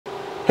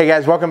Hey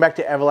guys, welcome back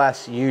to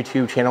Everlast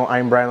YouTube channel.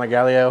 I'm Brian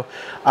Legalio.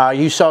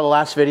 You saw the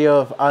last video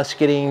of us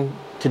getting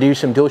to do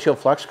some dual shield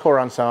flux core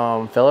on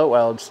some fillet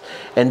welds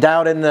and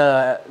dialed in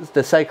the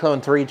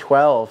Cyclone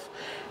 312.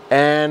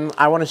 And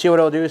I want to see what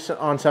it'll do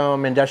on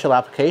some industrial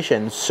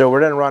applications. So we're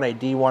going to run a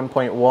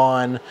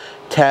D1.1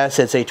 test.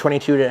 It's a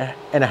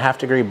 22.5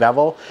 degree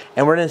bevel.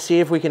 And we're going to see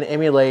if we can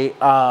emulate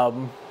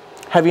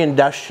heavy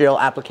industrial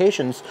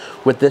applications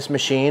with this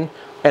machine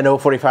and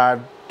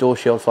 045 dual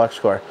shield flux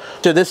core.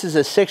 So this is a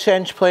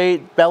 6-inch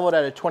plate beveled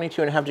at a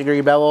 22.5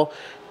 degree bevel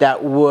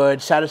that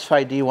would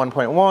satisfy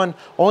D1.1.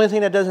 Only thing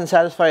that doesn't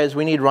satisfy is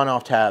we need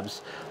runoff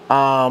tabs.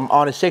 On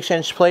a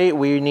 6-inch plate,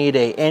 we need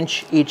an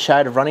inch each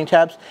side of running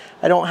tabs.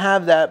 I don't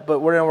have that, but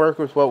we're gonna work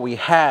with what we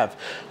have.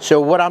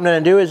 So what I'm gonna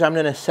do is I'm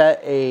gonna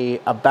set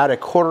about a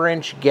 1/4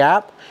 inch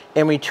gap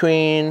in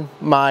between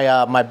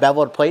my, my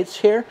beveled plates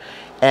here,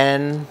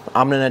 and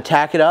I'm gonna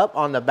tack it up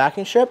on the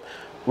backing strip.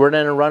 We're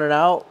gonna run it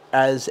out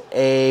as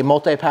a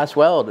multi-pass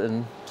weld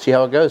and see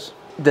how it goes.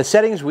 The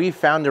settings we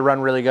found to run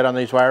really good on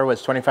these wire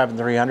was 25 and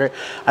 300.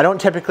 I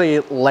don't typically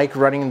like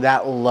running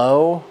that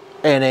low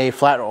in a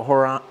flat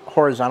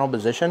horizontal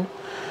position,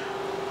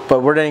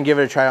 but we're gonna give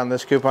it a try on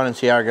this coupon and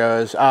see how it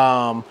goes.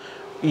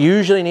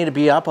 Usually need to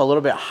be up a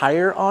little bit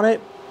higher on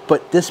it,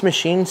 but this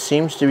machine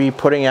seems to be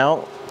putting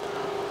out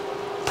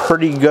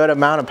pretty good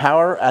amount of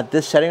power at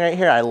this setting right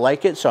here. I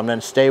like it, so I'm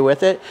gonna stay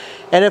with it.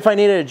 And if I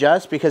need to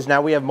adjust, because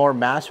now we have more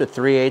mass with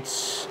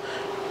 3/8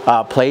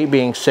 plate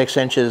being 6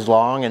 inches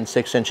long and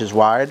 6 inches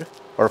wide,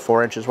 or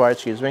 4 inches wide,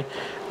 excuse me,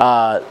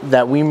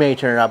 that we may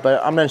turn it up,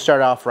 but I'm gonna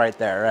start off right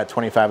there at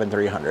 25 and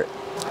 300.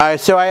 All right,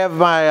 so I have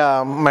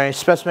my, my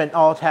specimen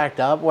all tacked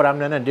up. What I'm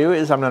gonna do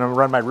is I'm gonna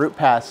run my root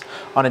pass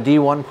on a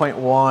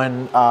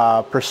D1.1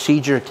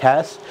 procedure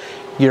test.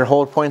 Your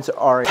hold points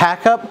are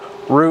tack up,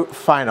 root,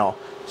 final.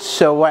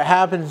 So what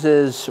happens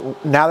is,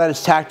 now that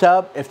it's tacked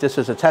up, if this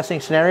was a testing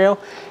scenario,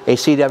 a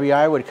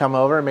CWI would come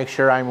over and make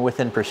sure I'm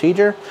within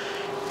procedure,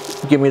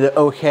 give me the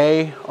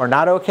okay or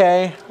not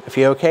okay. If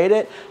he okayed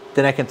it,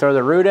 then I can throw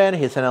the root in.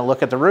 He's gonna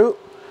look at the root,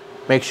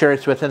 make sure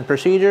it's within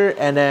procedure,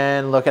 and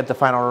then look at the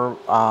final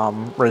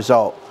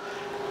result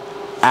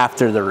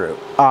after the root.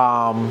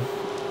 I'm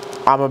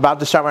about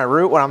to start my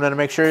root. What I'm gonna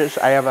make sure is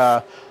I have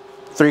a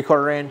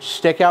 3/4 inch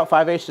stick out,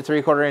 5/8 to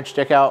 3/4 inch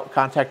stick out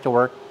contact to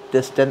work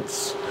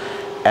distance,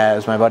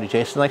 as my buddy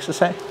Jason likes to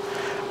say.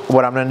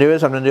 What I'm gonna do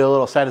is I'm gonna do a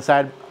little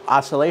side-to-side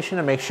oscillation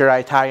and make sure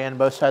I tie in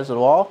both sides of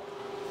the wall.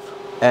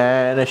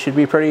 And it should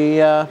be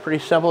pretty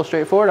simple,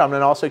 straightforward. I'm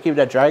gonna also keep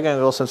that drag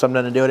angle since I'm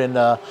gonna do it in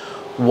the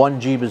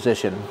 1G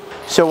position.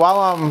 So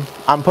while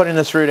I'm putting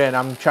this root in,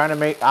 I'm trying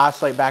to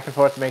oscillate back and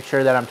forth to make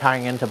sure that I'm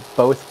tying into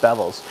both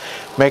bevels.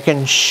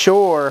 Making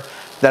sure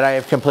that I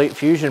have complete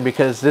fusion,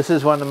 because this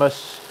is one of the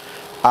most,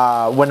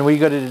 when we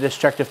go to the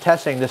destructive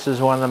testing, this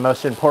is one of the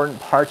most important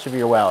parts of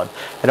your weld.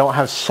 I don't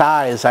have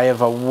size, I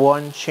have a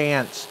one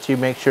chance to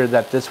make sure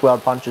that this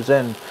weld punches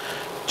in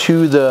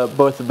to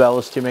both the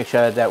bevels to make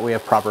sure that we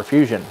have proper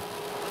fusion.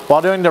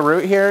 While doing the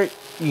root here,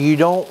 you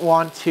don't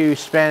want to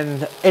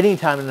spend any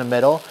time in the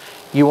middle.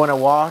 You want to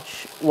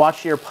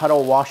watch your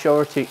puddle wash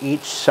over to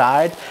each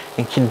side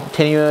and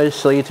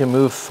continuously to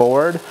move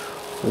forward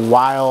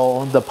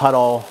while the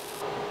puddle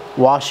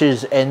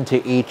washes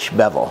into each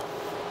bevel.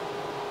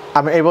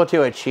 I'm able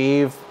to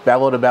achieve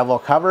bevel to bevel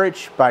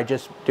coverage by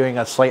just doing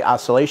a slight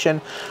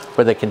oscillation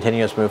with a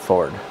continuous move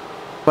forward.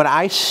 When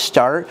I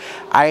start,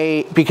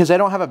 because I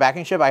don't have a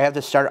backing strip, I have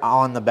to start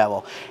on the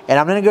bevel. And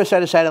I'm gonna go side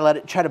to side and let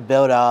it try to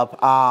build up.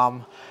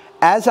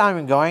 As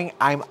I'm going,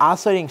 I'm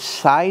oscillating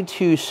side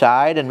to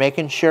side and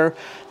making sure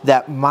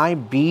that my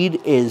bead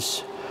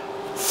is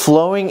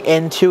flowing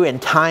into and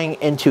tying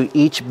into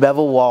each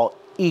bevel wall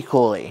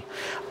equally.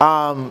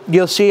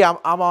 You'll see I'm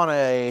on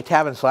a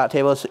tab and slat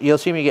table, so you'll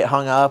see me get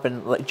hung up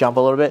and like, jump a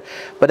little bit,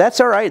 but that's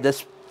all right.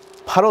 This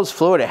puddle's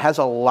fluid. It has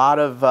a lot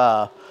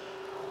of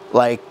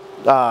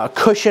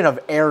cushion of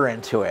air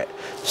into it.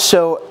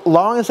 So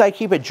long as I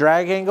keep a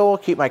drag angle,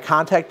 keep my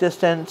contact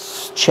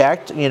distance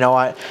checked, you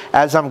know,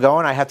 as I'm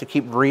going, I have to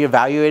keep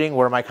reevaluating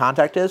where my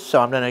contact is. So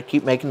I'm gonna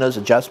keep making those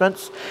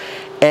adjustments,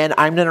 and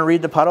I'm gonna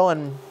read the puddle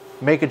and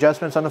make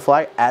adjustments on the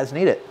fly as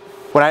needed.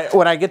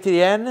 When I get to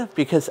the end,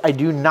 because I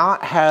do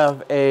not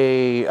have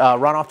a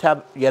runoff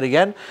tab yet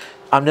again,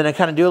 I'm gonna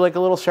kind of do like a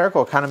little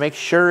circle, kind of make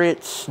sure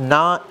it's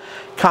not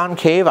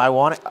concave. I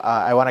want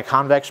a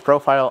convex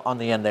profile on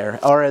the end there,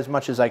 or as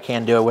much as I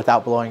can do it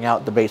without blowing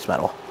out the base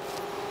metal.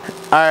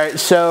 All right,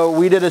 so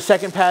we did a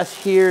second pass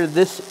here.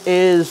 This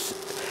is,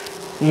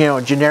 you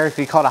know,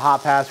 generically called a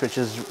hot pass, which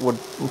would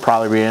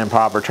probably be an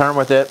improper term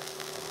with it,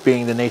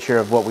 being the nature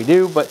of what we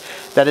do, but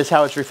that is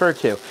how it's referred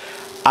to.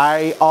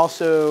 I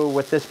also,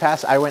 with this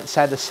pass, I went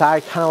side to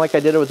side, kind of like I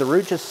did it with the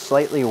root, just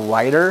slightly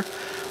wider.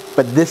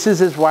 But this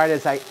is as wide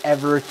as I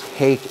ever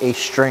take a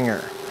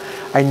stringer.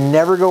 I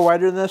never go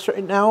wider than this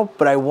right now,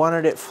 but I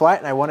wanted it flat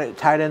and I wanted it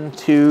tied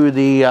into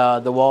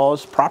the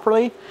walls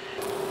properly.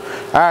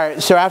 All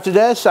right, so after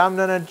this, I'm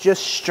gonna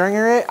just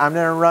stringer it. I'm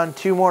gonna run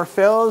 2 more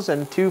fills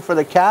and 2 for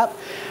the cap.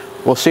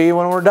 We'll see you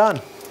when we're done.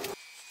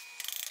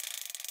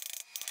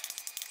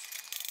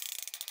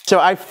 So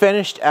I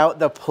finished out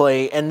the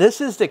plate, and this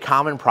is the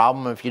common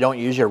problem if you don't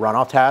use your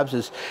runoff tabs,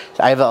 is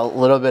I have a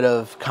little bit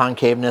of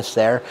concaveness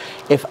there.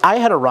 If I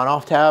had a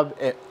runoff tab,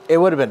 it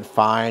would have been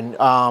fine.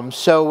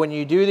 So when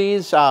you do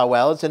these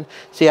welds, and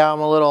see how I'm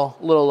a little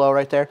low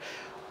right there,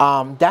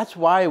 that's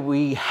why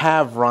we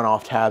have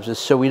runoff tabs, is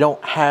so we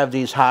don't have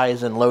these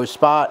highs and low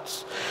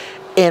spots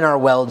in our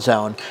weld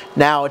zone.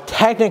 Now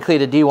technically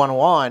the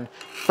D1.1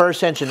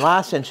 first inch and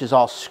last inch is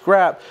all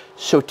scrap,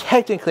 so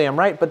technically I'm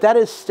right, but that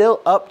is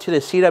still up to the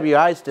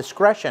CWI's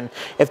discretion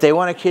if they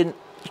want to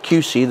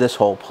QC this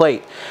whole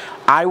plate.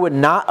 I would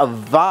not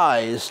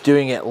advise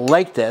doing it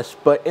like this,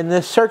 but in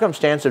this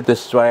circumstance,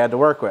 this is what I had to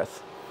work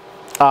with.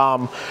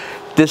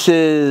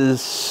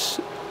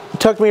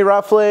 Took me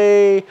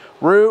roughly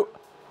root,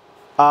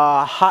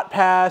 hot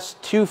pass,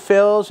 2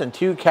 fills and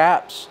 2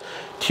 caps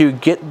to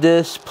get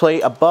this plate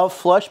above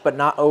flush but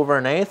not over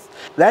an eighth.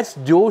 That's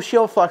dual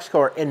shield flux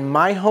core in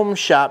my home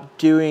shop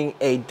doing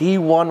a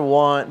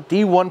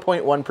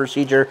D1.1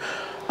 procedure.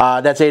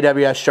 That's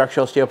AWS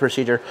structural steel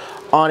procedure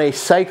on a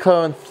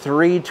Cyclone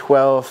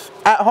 312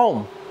 at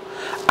home.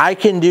 I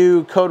can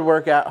do code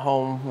work at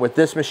home with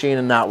this machine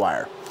and that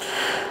wire.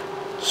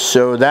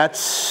 So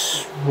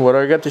that's what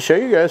I got to show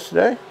you guys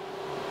today.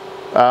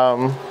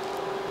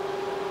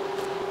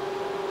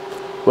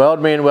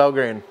 Weld me and weld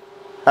green.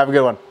 Have a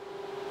good one.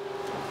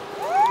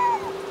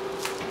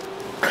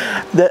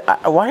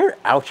 Why your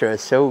outro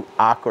is so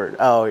awkward?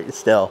 Oh,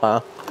 still,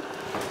 huh?